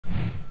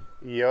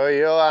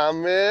Yo,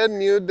 Amir,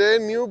 new day,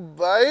 new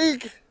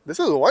bike.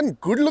 This is one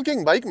good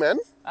looking bike, man.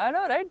 I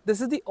know, right?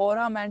 This is the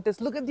Orxa Mantis.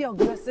 Look at the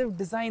aggressive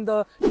design,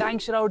 the tank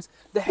shrouds,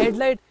 the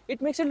headlight.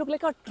 It makes it look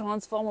like a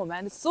transformer,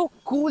 man. It's so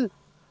cool.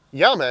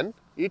 Yeah, man,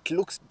 it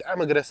looks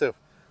damn aggressive.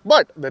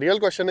 But the real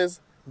question is,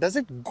 does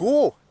it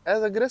go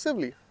as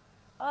aggressively?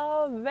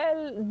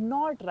 Well,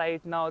 not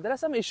right now. There are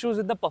some issues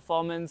with the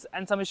performance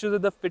and some issues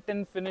with the fit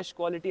and finish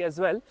quality as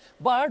well.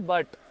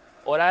 But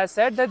Orxa has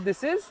said that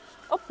this is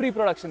a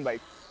pre-production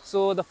bike.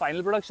 So the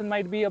final production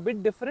might be a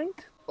bit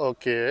different.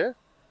 Okay,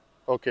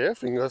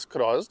 fingers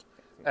crossed.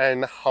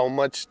 And how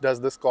much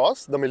does this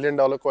cost? The $1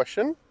 million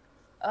question.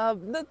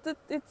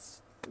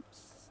 It's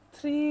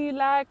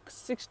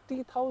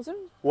 3,60,000.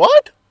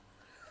 What?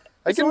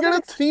 I It's can not get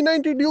that a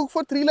 390 Duke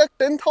for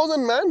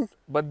 3,10,000, man.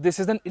 But this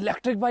is an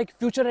electric bike,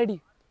 future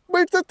ready.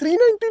 But it's a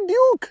 390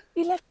 Duke.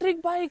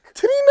 Electric bike.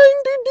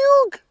 390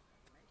 Duke.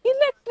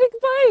 Electric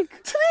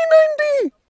bike. 390.